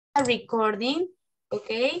recording,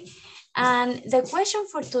 okay? And the question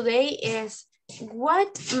for today is,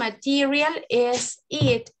 what material is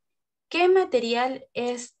it? ¿Qué material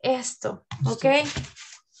es esto? Okay?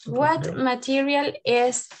 What material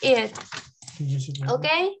is it?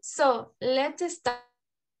 Okay, so let's start.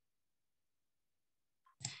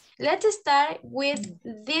 Let's start with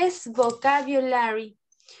this vocabulary.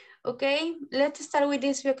 Okay, let's start with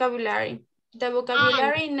this vocabulary. The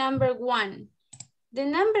vocabulary number 1. The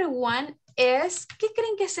number 1 es, ¿qué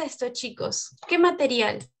creen que es esto, chicos? ¿Qué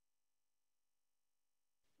material?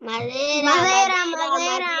 Madera.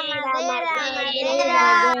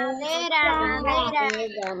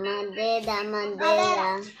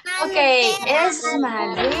 Okay, es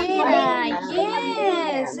madera.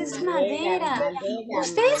 Yes, es madera.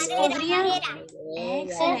 Ustedes podrían,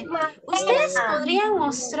 excelente. Ustedes podrían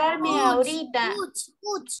mostrarme ahorita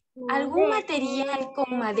algún material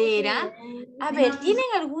con madera. A ver, ¿tienen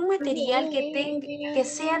algún material que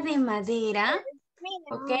sea de madera?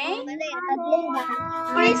 ¿Ok?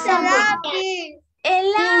 Por ejemplo,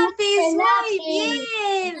 el lápiz, muy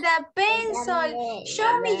bien. The pencil.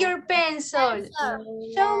 Show me your pencil.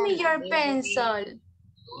 Show me your pencil.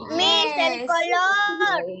 Miss, el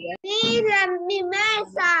color. Mira mi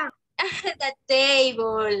mesa. The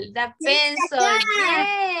table, the pencil,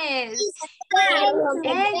 yes.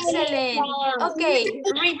 Excellent. Okay,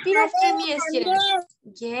 repeat after me, students.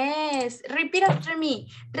 Yes, repeat after me.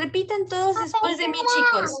 Repitan todos después de mí,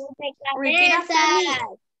 chicos. Repeat after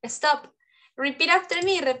me. Stop. Repeat after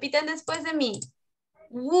me. Repitan después de mí.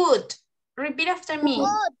 Wood. Repeat after me.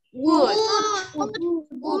 Wood. Wood.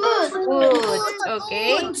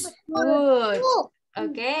 Okay. Wood.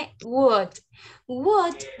 Okay. Wood.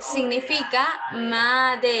 Wood significa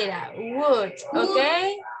madera. Wood.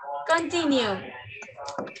 Okay. Continue.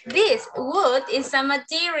 This wood is a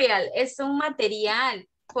material. Es un material.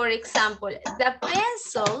 For example, the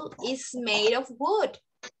pencil is made of wood.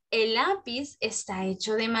 El lápiz está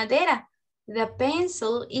hecho de madera. The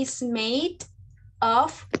pencil is made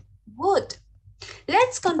of wood.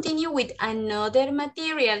 Let's continue with another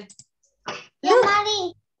material. Look,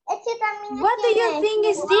 what do you think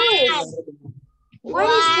is this? What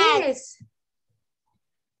is this?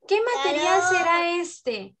 ¿Qué material será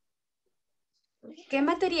este? ¿Qué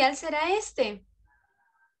material será este?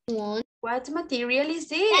 What material is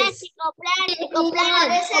this?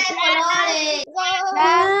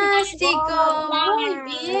 Plástico. Muy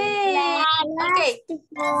bien. Okay.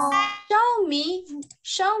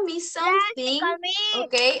 Show me something,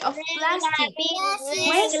 okay, of plastic.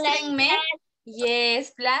 Muéstrenme.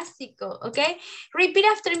 Yes, plástico, okay. Repeat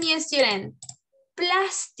after me, student.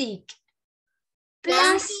 Plastic.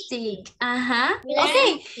 Plastic.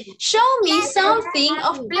 Okay. Show me something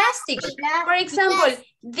of plastic. For example,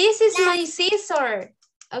 this is my scissor.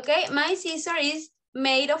 Okay. My scissor is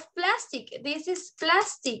made of plastic. This is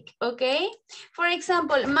plastic. Okay. For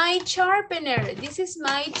example, my sharpener. This is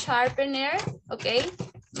my sharpener. Okay.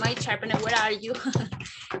 My sharpener, where are you?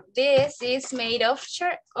 This is made of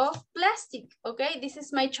plastic. Okay. This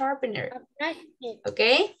is my sharpener.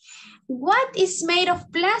 Okay. What is made of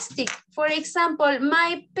plastic? For example,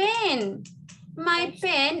 my pen. My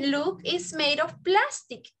pen, look, is made of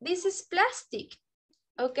plastic. This is plastic.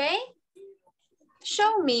 Okay.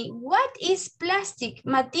 Show me, what is plastic?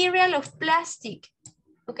 Material of plastic.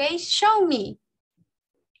 Okay, show me.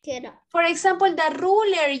 For example, the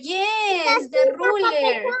ruler. Yes, the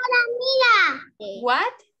ruler.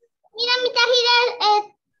 What? Mira mi cajita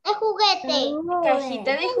de juguete.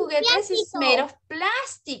 Cajita de juguetes is made of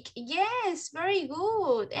plastic. Yes, very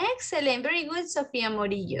good. Excellent. Very good, Sofía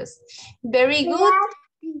Morillos. Very good.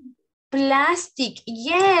 Plastic.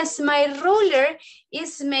 Yes, my ruler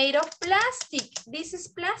is made of plastic. This is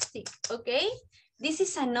plastic, okay? This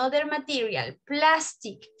is another material,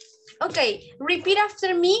 plastic. Okay, repeat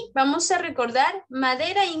after me. Vamos a recordar.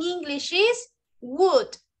 Madera in English is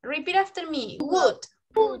wood. Repeat after me. Wood.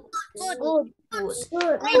 Wood.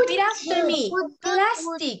 Repeat after me.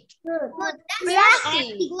 Plastic.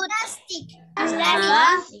 Plastic.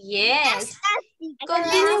 Yes.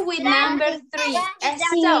 Continue with number 3.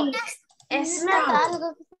 Stop.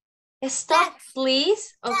 Stop. Stop,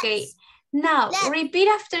 please. Okay. Now, repeat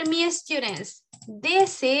after me, students.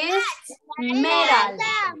 This is metal.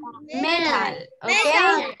 Metal.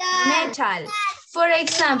 Okay? Metal. For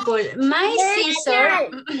example, my scissor.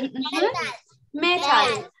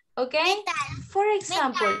 Metal. Okay? For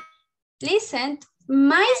example, listen.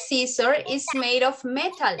 My scissor is made of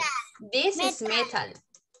metal. This is metal.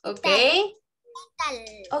 Okay?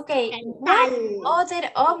 Okay. What other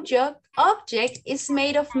object is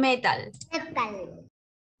made of metal?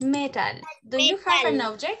 Metal. Do you have an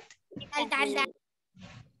object?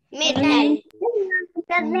 Metal. Metal.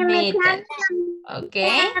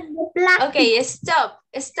 Okay. Okay, stop.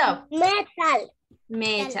 Stop. Metal.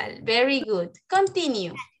 Metal. Very good.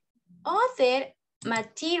 Continue. Other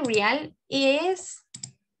material is,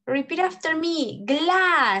 repeat after me,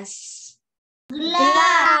 glass.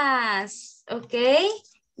 Glass. Okay.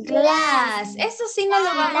 Glass. Eso sí no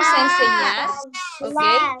lo vamos a enseñar. Ok.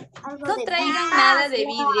 No traigan nada de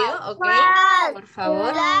vidrio. Ok. Por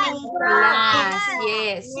favor. Glass.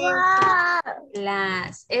 Yes.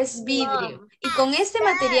 Glass. Es vidrio. Y con este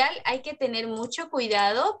material hay que tener mucho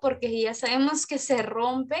cuidado porque ya sabemos que se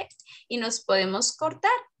rompe y nos podemos cortar.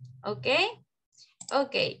 Ok.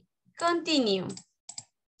 Ok. Continue.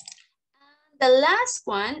 The last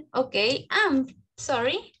one. Ok.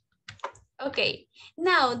 Sorry. Okay,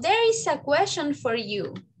 now there is a question for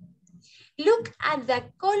you. Look at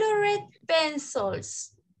the colored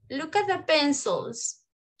pencils. Look at the pencils.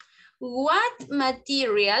 What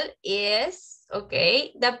material is,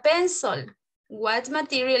 okay, the pencil? What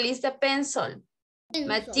material is the pencil?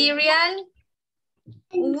 Material,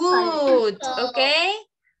 wood, okay?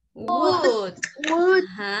 Wood.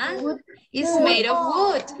 It's made of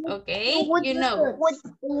wood, okay? You know.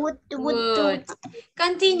 Wood.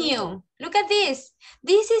 Continue. Look at this.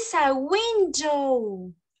 This is a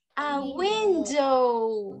window. A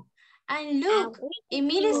window. And look, y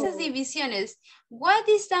mire esas divisiones. What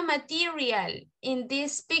is the material in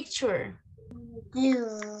this picture?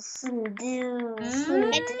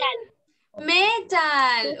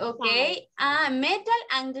 Metal, okay? Metal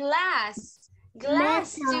and glass.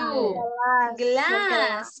 Glass too.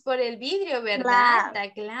 Glass, por el vidrio, ¿verdad? The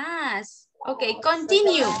glass. Okay,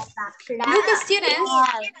 continue. Look, students.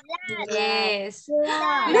 Yes.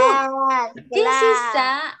 Look, this is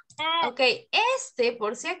the, okay, este,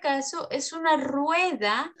 por si acaso, es una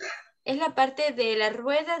rueda, es la parte de la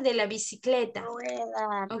rueda de la bicicleta.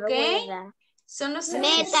 Okay. Son los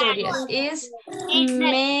accesorios. Es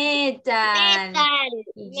metal.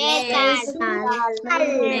 Yes. Metal.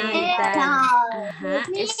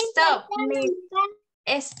 Stop.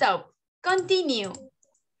 Stop. Continue.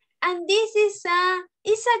 And this is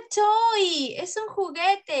it's a toy. Es un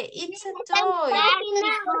juguete. It's a toy.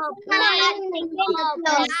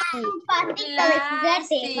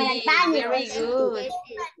 Plastic. Very good.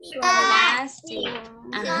 Plastic.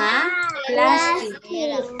 Plastic.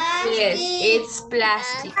 Yes, it's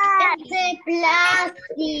plastic.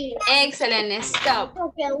 Excellent. Stop.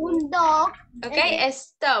 Okay,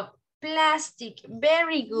 stop. Plastic.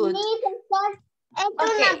 Very good.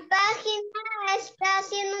 Una página está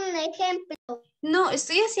haciendo un ejemplo. No,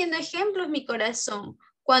 estoy haciendo ejemplos, mi corazón.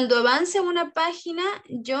 Cuando avance una página,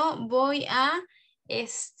 yo voy a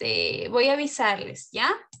avisarles,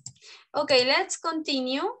 ¿ya? Okay, let's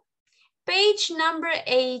continue. Page number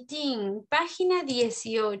 18, página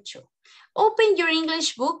 18. Open your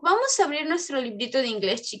English book. Vamos a abrir nuestro librito de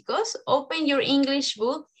inglés, chicos. Open your English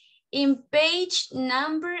book in page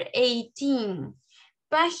number 18.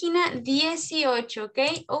 Página 18, ¿ok?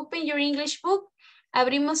 Open your English book.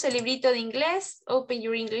 Abrimos el librito de inglés. Open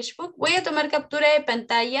your English book. Voy a tomar captura de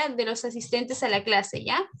pantalla de los asistentes a la clase,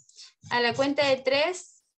 ¿ya? A la cuenta de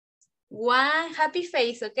 3. 1, happy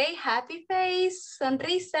face, ¿ok? Happy face,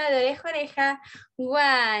 sonrisa de oreja a oreja.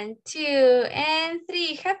 1, 2, and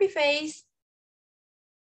 3, happy face.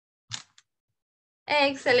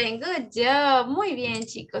 Excellent, good job. Muy bien,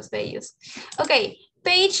 chicos, bellos. Ok.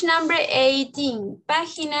 Page number 18,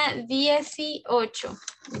 página 18,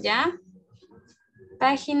 ¿ya?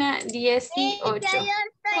 Página 18.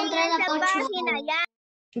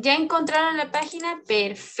 ¿Ya encontraron la página?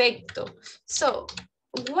 Perfecto. So,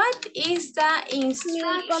 what is the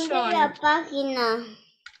instruction? La página.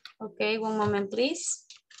 Okay, one moment, please.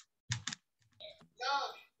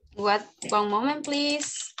 One moment,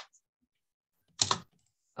 please.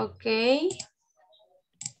 Okay.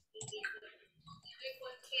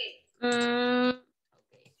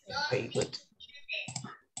 Very good.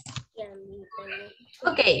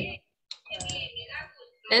 Okay.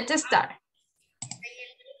 Let's start.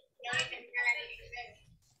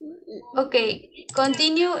 Okay,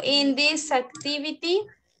 continue in this activity.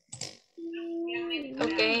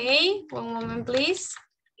 Okay, one moment, please.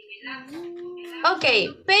 Okay,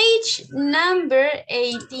 page number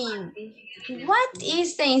 18. What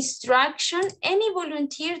is the instruction? Any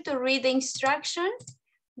volunteer to read the instruction?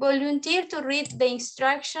 Volunteer to read the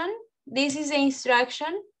instruction. This is the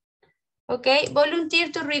instruction. Okay, volunteer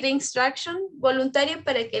to read the instruction. Voluntario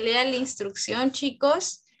para que lea la instrucción,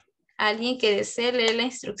 chicos. Alguien que desee leer la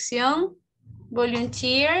instrucción.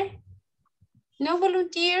 Volunteer. No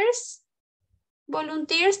volunteers.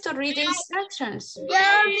 volunteers to read the instructions? Yo,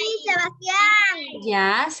 mi Sebastián.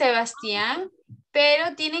 Ya, Sebastián.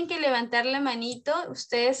 Pero tienen que levantar la manito,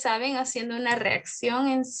 ustedes saben, haciendo una reacción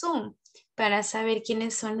en Zoom para saber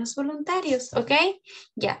quiénes son los voluntarios, ¿ok?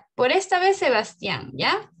 Ya, por esta vez Sebastián,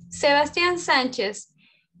 ¿ya? Sebastián Sánchez,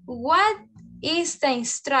 what is the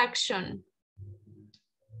instruction?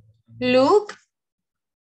 Look.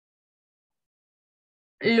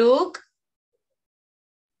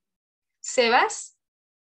 Sebas.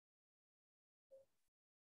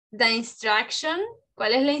 The instruction.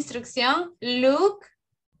 ¿Cuál es la instrucción? Look.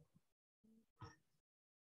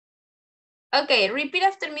 Okay, repeat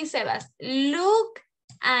after me, Sebas. Look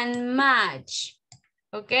and match.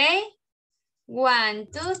 Okay? 1,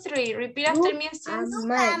 2, 3. Repeat after me, students.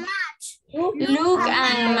 Look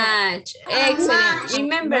and match. Excellent.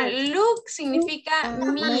 Remember, look significa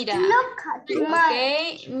mira.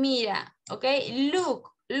 Okay, mira. Okay, look.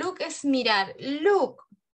 Look es mirar. Look.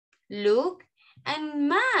 Look and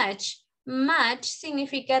match. Match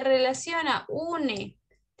significa relaciona, une.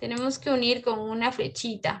 Tenemos que unir con una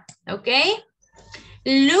flechita. Okay.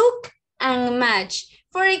 Look and match.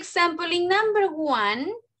 For example, in number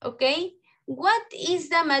 1, okay. What is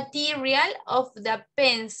the material of the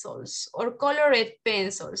pencils or colored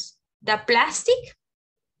pencils? The plastic,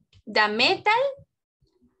 the metal,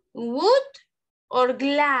 wood, or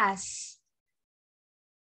glass?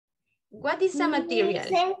 What is the material?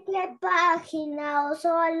 ¿En qué página o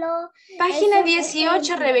solo? Página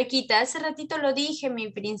 18, Rebequita. Hace ratito lo dije, mi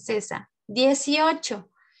princesa. 18.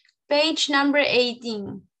 Page number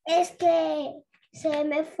 18. Es que se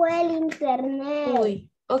me fue el internet. Uy,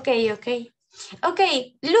 okay.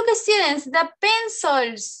 Okay, look, students, the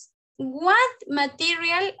pencils. What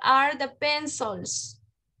material are the pencils?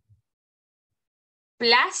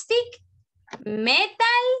 Plastic, metal,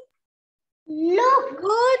 Look.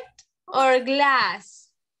 wood, or glass?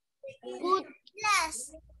 Good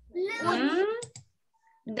glass.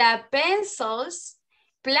 The pencils,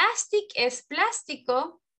 plastic es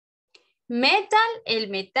plástico, metal, el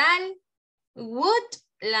metal, wood,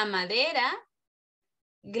 la madera,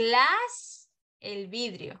 glass, el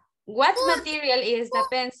vidrio. What material is the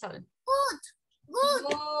pencil? Wood.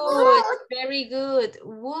 Very good.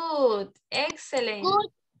 Wood. Excellent.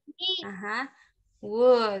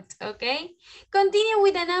 Wood. Okay. Continue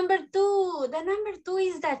with the number 2. The number 2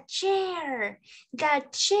 is the chair. The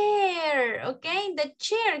chair. Okay. The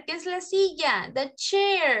chair, que es la silla. The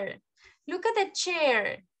chair. Look at the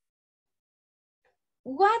chair.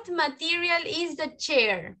 What material is the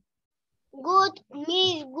chair? Good,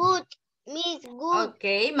 Miss Good. Miss Good.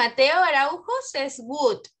 Okay, Mateo Araujo says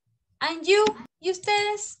wood. And you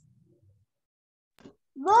ustedes?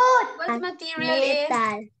 Good. What material is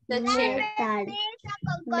the chair?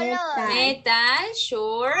 Metal,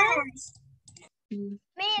 sure.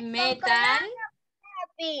 Metal.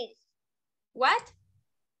 What?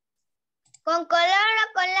 ¿Con color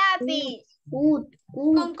o con lápiz?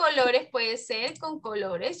 Con colores puede ser, con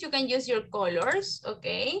colores. You can use your colors,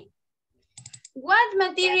 okay. What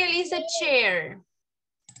material is a chair?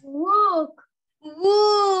 Wood.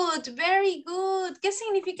 Wood, very good. ¿Qué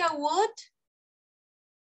significa wood?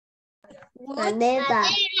 Wood. Madera.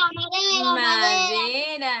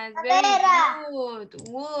 Maderas, very good.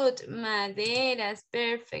 Wood, maderas,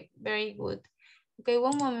 perfect, very good. Okay,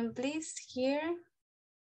 one moment, please, here.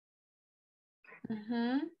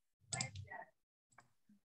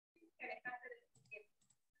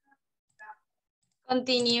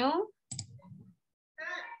 Continue.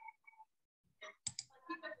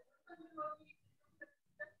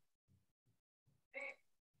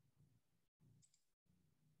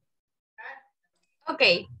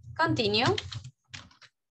 Okay, continue.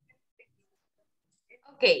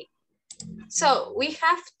 Okay, so we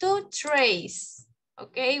have to trace.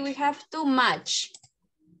 Okay, we have to match.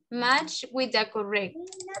 Match with the correct.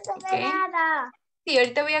 Okay. Sí,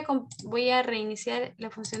 ahorita voy a reiniciar la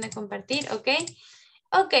función de compartir, okay?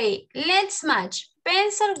 Okay, let's match.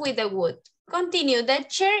 Pencil with the wood. Continue. The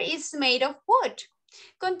chair is made of wood.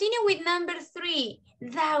 Continue with number 3.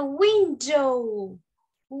 The window.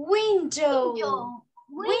 Window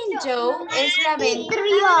es la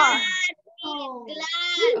ventana.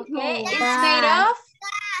 Okay, it's made of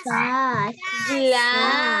glass.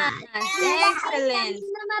 Excellent.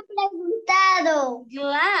 No me ha preguntado.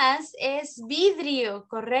 Glass es vidrio,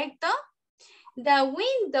 ¿correcto? The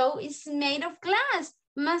window is made of glass.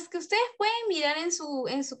 Más que ustedes pueden mirar en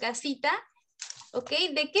su casita, ¿ok?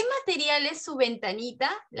 ¿De qué material es su ventanita?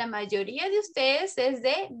 La mayoría de ustedes es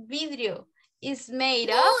de vidrio. It's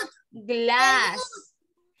made of glass.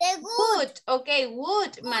 Wood, ok,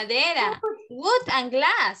 wood, madera. Wood and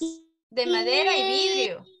glass. De madera y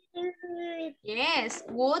vidrio. Yes,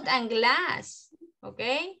 wood and glass.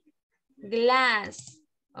 Okay. Glass.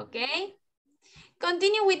 Okay.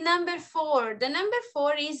 Continue with number 4. The number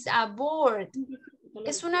 4 is a board.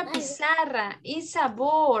 Es una pizarra. It's a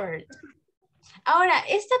board. Ahora,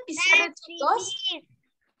 esta pizarra, chicos.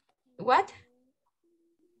 What?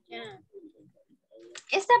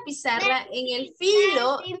 Esta pizarra en el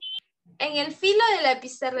filo de la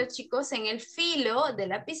pizarra, chicos, en el filo de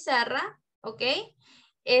la pizarra, ¿ok?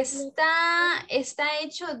 Está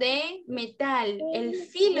hecho de metal, el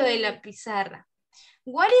filo de la pizarra.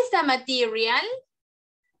 What is the material?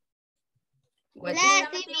 What is the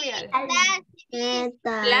material?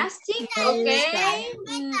 Plastic, okay.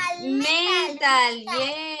 Metal,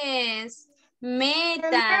 yes.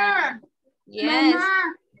 Metal, yes.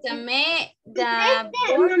 The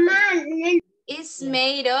board is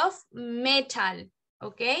made of metal,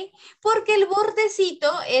 okay. Porque el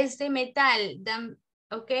bordecito es de metal,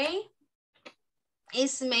 okay.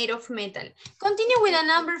 Is made of metal. Continue with the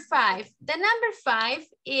number 5. The number 5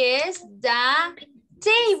 is the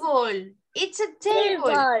table. It's a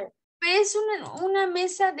table. Pero es una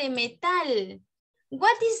mesa de metal.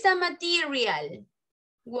 What is the material?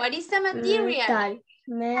 What is the material?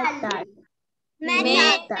 Metal.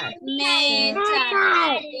 Metal. Metal. Yes.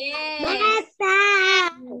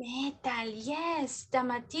 Metal. Yes. The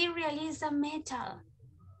material is a metal.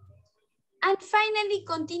 And finally,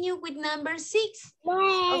 continue with number 6.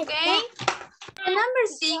 Okay? The number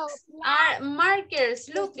 6 are markers.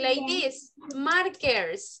 Look, like this.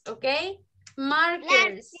 Markers. Okay?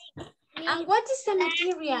 Markers. And what is the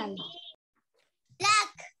material?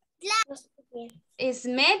 Is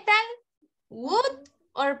metal, wood,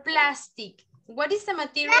 or plastic? What is the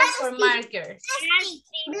material for markers?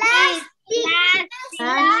 Plastic.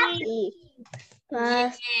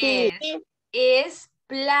 Yes. Is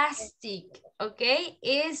plastic, okay?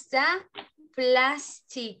 Is the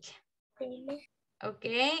plastic,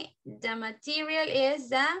 okay? The material is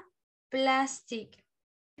the plastic.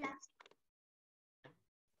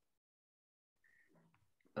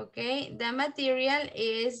 Okay, the material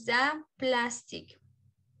is the plastic.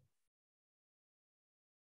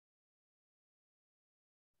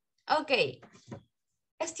 Okay,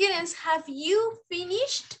 students, have you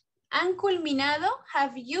finished? ¿Han culminado?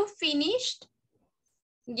 Have you finished?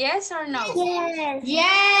 Yes or no? Yes.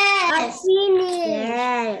 Yes. I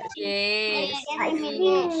finished. Yes. I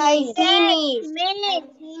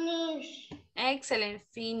Finish. Excellent,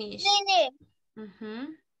 finish.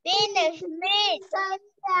 Finish.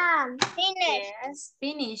 Yes,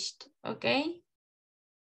 finished, okay?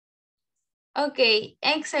 Okay,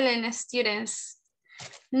 excellent, students.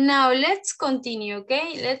 Now let's continue,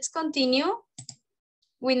 okay? Let's continue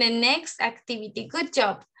with the next activity. Good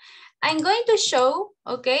job. I'm going to show,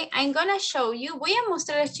 okay, I'm gonna show you, voy a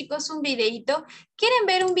mostrarles, chicos, un videito. ¿Quieren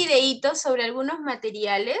ver un videito sobre algunos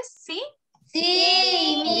materiales? ¿Sí?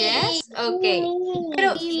 Sí. Yes, okay.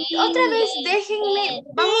 Pero otra vez déjenme,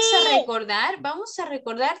 vamos a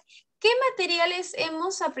recordar qué materiales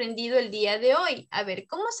hemos aprendido el día de hoy. A ver,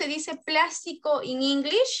 ¿cómo se dice plástico en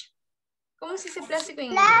English? ¿Cómo se dice plástico en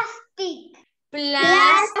inglés?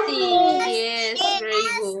 Plastic. Yes, very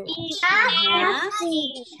good.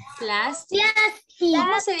 Plastic.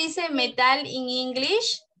 ¿Cómo se dice metal en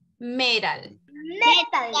English? Metal.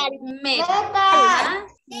 Metal.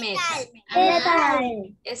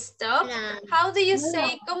 Metal. Stop. How do you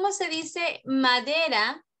say, ¿cómo se dice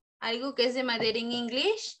madera? Algo que es de madera en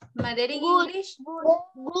English. Madera en English.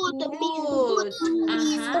 Wood.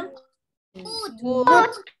 Wood.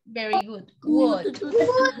 Very good. Wood.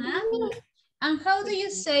 And how do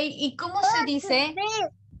you say, ¿y cómo se dice?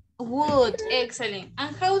 Wood. Excellent.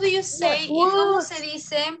 And how do you say, ¿y cómo se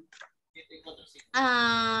dice?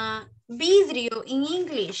 Vidrio en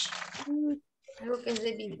English. Algo que es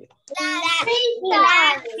de vidrio.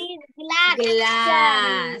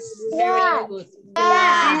 Glass. Very good.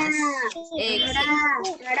 Glass.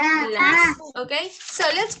 Excellent. Glass. Okay. So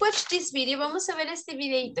let's watch this video. Vamos a ver este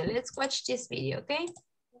videito. Let's watch this video, okay?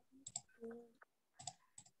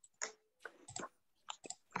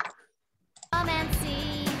 Come and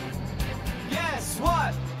see. Yes,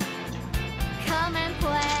 what? Come and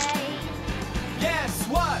play. Yes,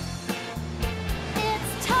 what?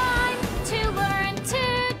 It's time to learn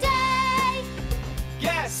today.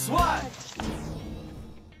 Guess what?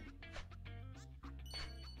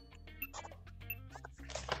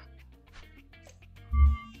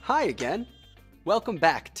 Hi again. Welcome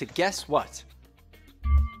back to Guess What?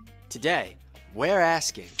 Today, we're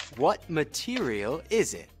asking, what material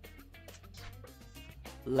is it?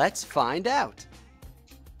 Let's find out.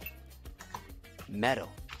 Metal.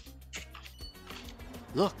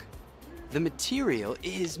 Look, the material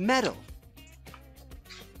is metal.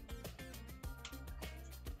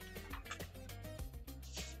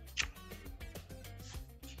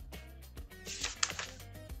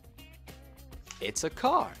 It's a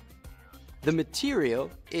car. The material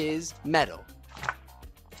is metal.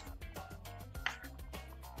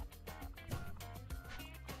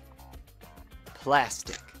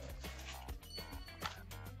 Plastic.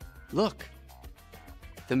 Look,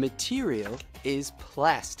 the material is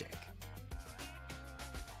plastic.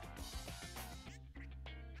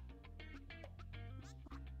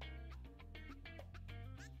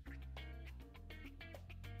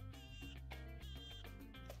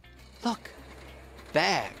 Look,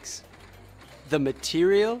 bags. The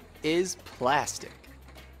material is plastic.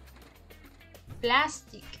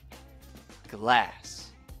 Plastic.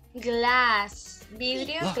 Glass. Glass.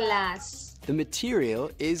 Vidrio, Look. glass. The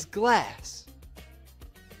material is glass.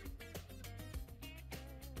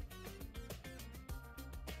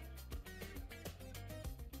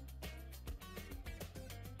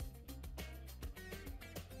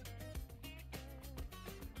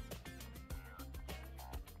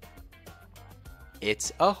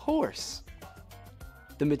 It's a horse.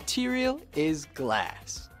 The material is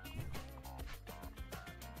glass.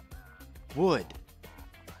 Wood.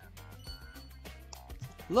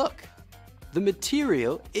 Look, the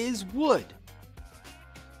material is wood.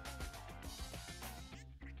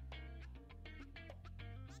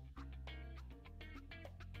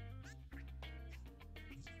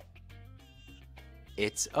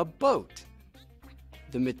 It's a boat.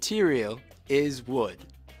 The material is wood.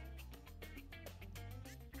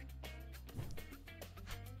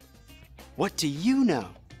 What do you know?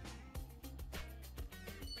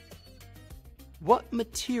 What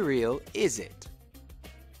material is it?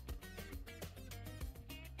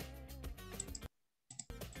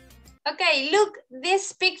 Okay, look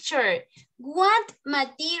this picture. What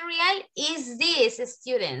material is this,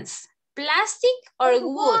 students? Plastic or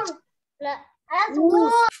wood?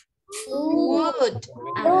 Wood.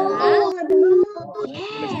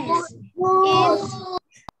 Yes.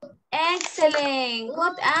 It's excellent.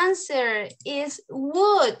 Good answer. Is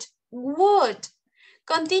wood. Wood.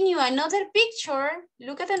 Continue. Another picture.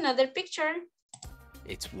 Look at another picture.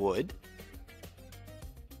 It's wood.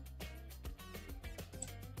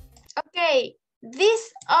 Okay.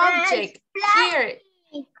 This object here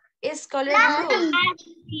is colored blue.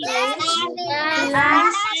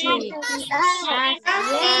 Plastic.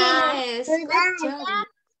 Yes. Good job.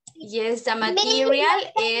 Yes, the material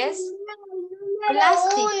is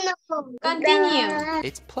plastic. Continue.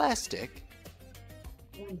 It's plastic.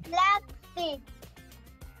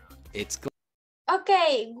 It's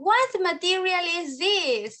Okay, what material is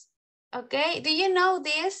this? Okay, do you know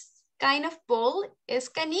this kind of bowl? Es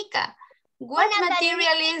canica. What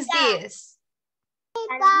material is this?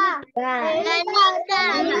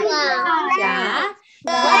 Yeah.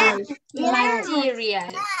 What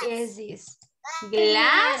material is this?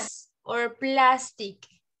 Glass or plastic?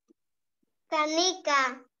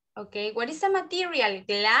 Canica. Okay, what is the material?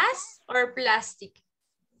 Glass or plastic?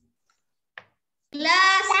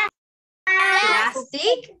 Glass.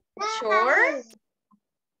 Plastic? Sure.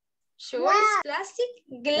 Sure es plastic?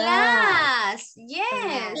 Glass.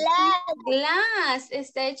 Yes. Glass.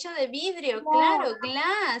 Está hecho de vidrio. Claro,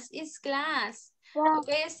 glass is glass.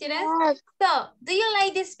 Okay, students. So, do you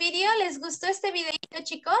like this video? ¿Les gustó este videito,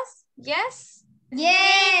 chicos? Yes?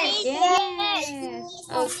 Yes. Yes.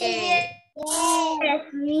 Okay.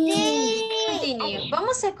 Continue.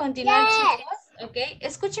 Vamos a continuar, chicos. Ok,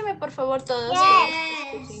 escúchenme por favor todos.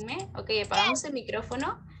 Escúchenme. Ok, apagamos el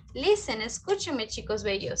micrófono. Listen, escúchenme, chicos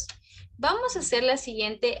bellos. Vamos a hacer la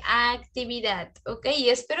siguiente actividad. Ok, y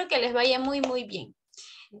espero que les vaya muy, muy bien.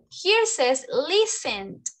 Here says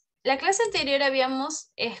listen. La clase anterior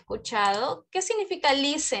habíamos escuchado. ¿Qué significa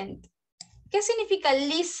listen? ¿Qué significa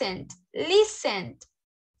listen? Listen.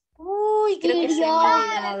 Uy, creo que se me ha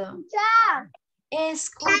olvidado.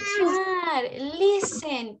 Escuchar.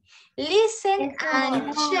 Listen. Listen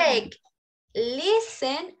and check.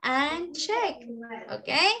 Listen and check. ¿Ok?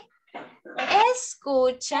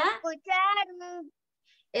 Escucha.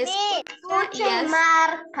 Escucha y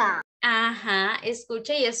marca. Ajá,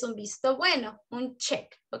 escucha y es un visto bueno, un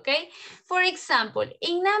check, ¿ok? For example,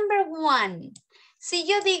 in number 1, si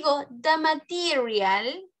yo digo the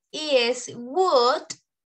material is wood,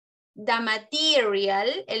 the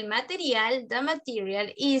material, el material, the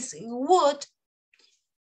material is wood,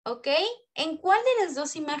 ¿ok? ¿En cuál de las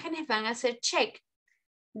dos imágenes van a hacer check?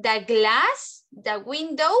 The glass, the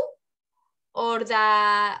window, or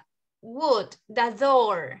the wood, the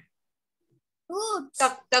door? Wood.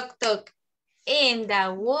 Toc, toc, toc. In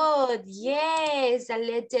the wood. Yes, the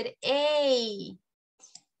letter A.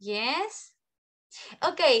 Yes.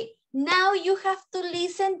 Okay, now you have to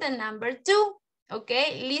listen the number 2.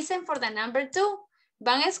 Okay, listen for the number 2.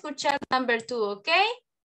 Van a escuchar number 2, okay?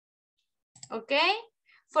 Okay.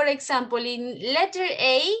 For example, in letter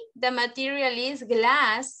A, the material is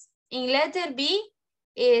glass. In letter B,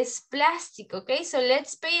 is plastic, okay? So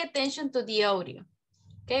let's pay attention to the audio.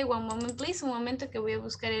 Okay, one moment, please. Un momento que voy a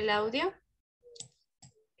buscar el audio.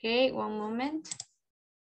 Okay, one moment.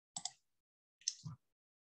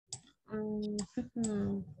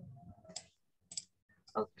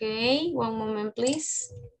 Okay, one moment,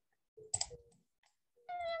 please.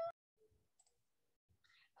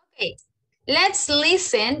 Okay, let's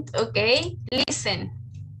listen, okay? Listen,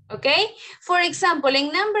 okay? For example,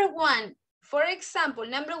 in number 1,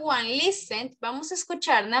 number 1, listen. Vamos a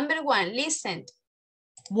escuchar. Number 1, listen.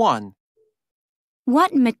 1.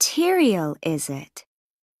 What material is it?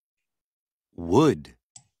 Wood.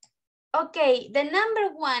 Okay, the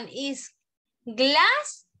number 1 is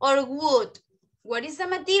glass or wood? What is the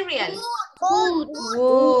material? Wood.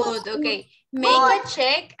 Wood, okay. Make a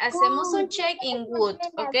check. Hacemos un check in wood,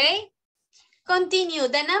 okay? Continue.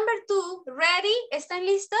 The number 2, ready? ¿Están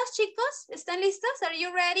listos, chicos? ¿Están listos? Are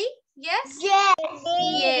you ready? Yes? Yes.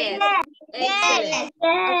 Yes. Excellent.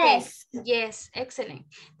 Okay. Yes, excellent.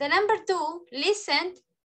 The number 2, listen.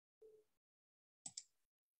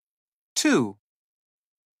 2.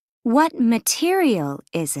 What material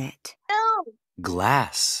is it?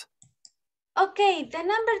 Glass. Okay, the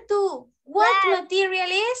number 2, what material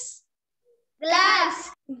is?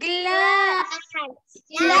 Glass. Glass.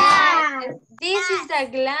 Glass. This is the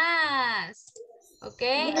glass.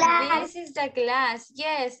 Okay, Glass. this is the glass.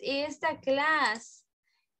 Yes, it's the glass.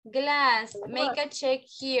 Glass. Make a check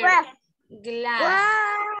here.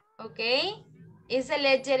 Glass. Okay, it's the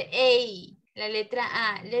letter A. La letra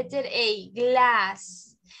A. Letter A.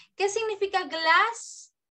 Glass. ¿Qué significa glass?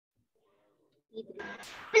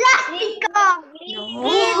 Plástico.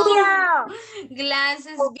 No. Glass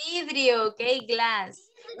is vidrio. Okay, glass.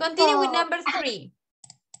 Continue with number 3.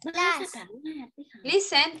 Glass.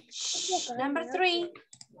 Listen. Shh. Number 3.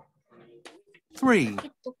 3.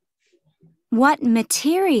 What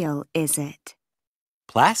material is it?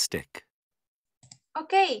 Plastic.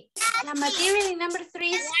 Okay. The material in number 3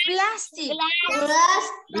 is plastic.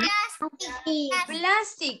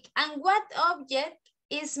 Plastic. And what object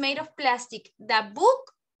is made of plastic? The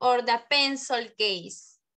book or the pencil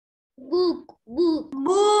case? Book.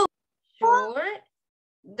 Sure.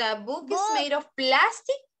 The book is made of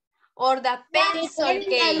plastic or the pencil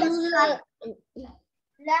case?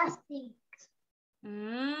 Plastic.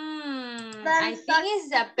 I think it's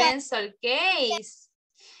the pencil case.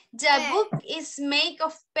 The book is made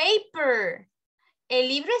of paper. El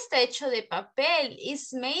libro está hecho de papel.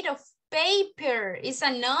 It's made of paper. It's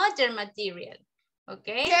another material.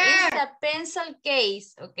 Okay? It's the pencil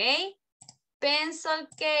case. Okay? Pencil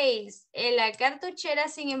case. La cartuchera,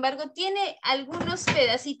 sin embargo, tiene algunos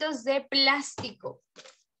pedacitos de plástico.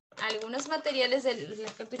 Algunos materiales de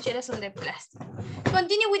las cartucheras son de plástico.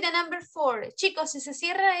 Continue with the number 4. Chicos, si se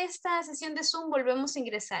cierra esta sesión de Zoom, volvemos a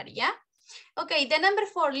ingresar, ¿ya? Okay, the number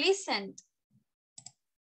 4, listen.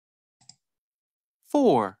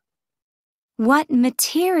 4. What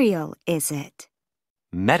material is it?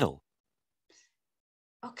 Metal.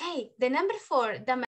 Okay, the number 4, the